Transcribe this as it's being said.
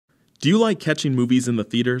Do you like catching movies in the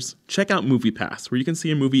theaters? Check out MoviePass, where you can see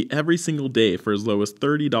a movie every single day for as low as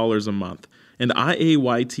 $30 a month. And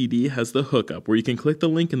IAYTD has the hookup, where you can click the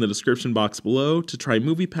link in the description box below to try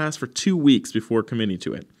MoviePass for 2 weeks before committing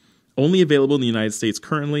to it. Only available in the United States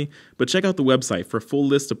currently, but check out the website for a full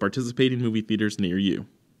list of participating movie theaters near you.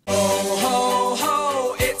 Ho, ho,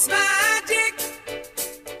 ho, it's magic,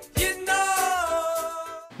 you know.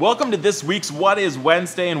 Welcome to this week's What is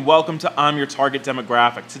Wednesday, and welcome to I'm Your Target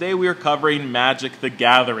Demographic. Today we are covering Magic the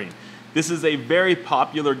Gathering. This is a very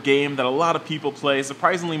popular game that a lot of people play,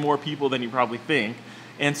 surprisingly more people than you probably think.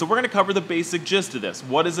 And so we're going to cover the basic gist of this.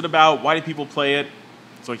 What is it about? Why do people play it?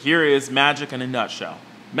 So here is Magic in a nutshell.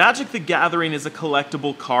 Magic the Gathering is a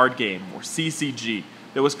collectible card game, or CCG,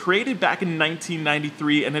 that was created back in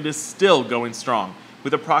 1993, and it is still going strong,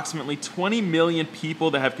 with approximately 20 million people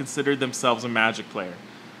that have considered themselves a Magic player.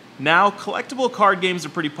 Now, collectible card games are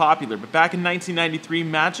pretty popular, but back in 1993,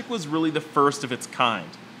 Magic was really the first of its kind.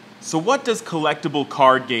 So what does collectible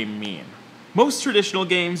card game mean? Most traditional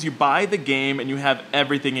games, you buy the game and you have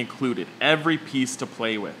everything included, every piece to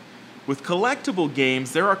play with. With collectible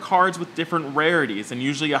games, there are cards with different rarities and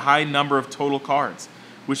usually a high number of total cards,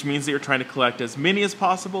 which means that you're trying to collect as many as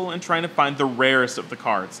possible and trying to find the rarest of the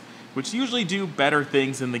cards, which usually do better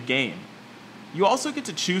things in the game. You also get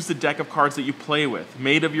to choose the deck of cards that you play with,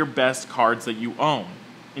 made of your best cards that you own,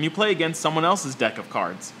 and you play against someone else's deck of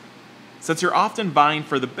cards. Since you're often vying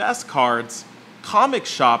for the best cards, comic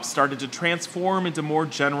shops started to transform into more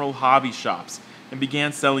general hobby shops and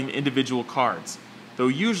began selling individual cards, though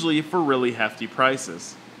usually for really hefty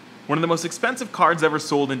prices. One of the most expensive cards ever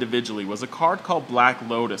sold individually was a card called Black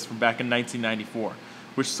Lotus from back in 1994,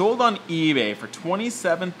 which sold on eBay for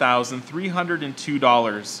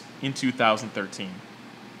 $27,302 in 2013.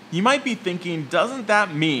 You might be thinking, doesn't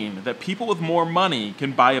that mean that people with more money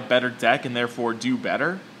can buy a better deck and therefore do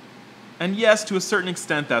better? And yes, to a certain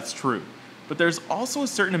extent that's true, but there's also a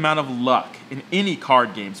certain amount of luck in any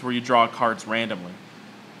card games where you draw cards randomly.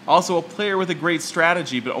 Also, a player with a great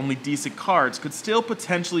strategy but only decent cards could still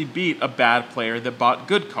potentially beat a bad player that bought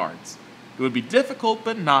good cards. It would be difficult,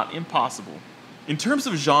 but not impossible. In terms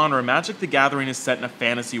of genre, Magic the Gathering is set in a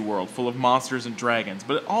fantasy world full of monsters and dragons,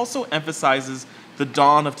 but it also emphasizes the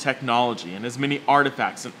dawn of technology and as many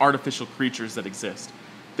artifacts and artificial creatures that exist.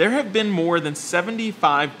 There have been more than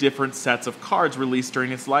 75 different sets of cards released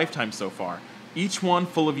during its lifetime so far, each one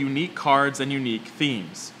full of unique cards and unique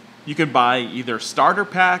themes. You can buy either starter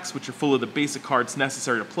packs, which are full of the basic cards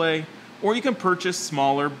necessary to play, or you can purchase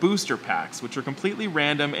smaller booster packs, which are completely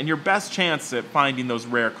random and your best chance at finding those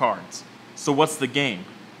rare cards. So what's the game?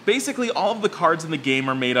 Basically, all of the cards in the game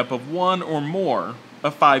are made up of one or more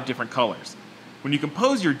of 5 different colors. When you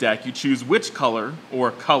compose your deck, you choose which color, or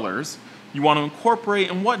colors, you want to incorporate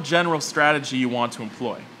and what general strategy you want to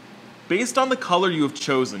employ. Based on the color you have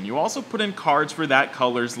chosen, you also put in cards for that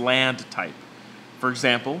color's land type. For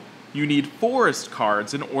example, you need forest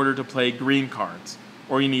cards in order to play green cards,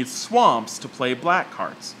 or you need swamps to play black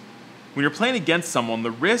cards. When you're playing against someone,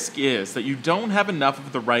 the risk is that you don't have enough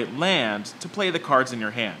of the right land to play the cards in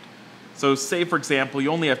your hand. So say, for example,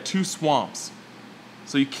 you only have 2 swamps.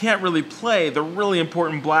 So you can't really play the really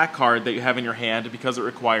important black card that you have in your hand because it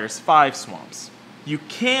requires 5 swamps. You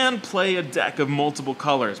can play a deck of multiple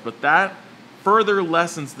colors, but that further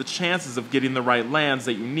lessens the chances of getting the right lands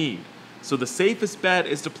that you need. So the safest bet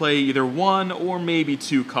is to play either 1 or maybe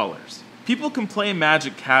 2 colors. People can play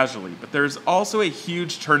Magic casually, but there's also a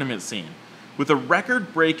huge tournament scene, with a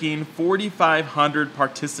record-breaking 4,500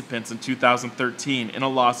 participants in 2013 in a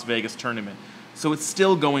Las Vegas tournament, so it's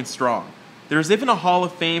still going strong. There's even a Hall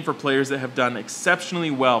of Fame for players that have done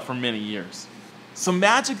exceptionally well for many years. So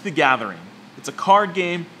Magic the Gathering, it's a card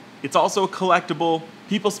game, it's also a collectible.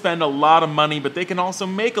 People spend a lot of money, but they can also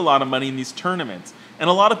make a lot of money in these tournaments.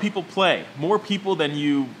 And a lot of people play, more people than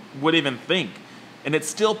you would even think. And it's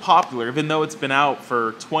still popular, even though it's been out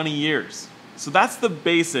for 20 years. So that's the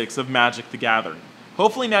basics of Magic the Gathering.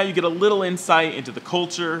 Hopefully now you get a little insight into the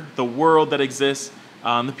culture, the world that exists,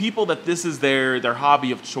 the people that this is their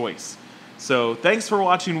hobby of choice. So thanks for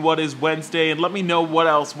watching What is Wednesday, and let me know what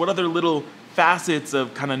other little facets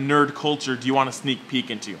of kind of nerd culture do you want to sneak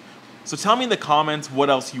peek into. So tell me in the comments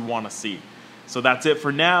what else you want to see. So that's it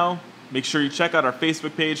for now. Make sure you check out our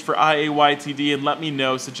Facebook page for IAYTD and let me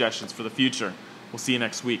know suggestions for the future. We'll see you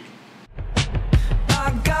next week.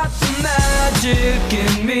 I got the magic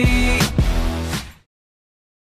in me.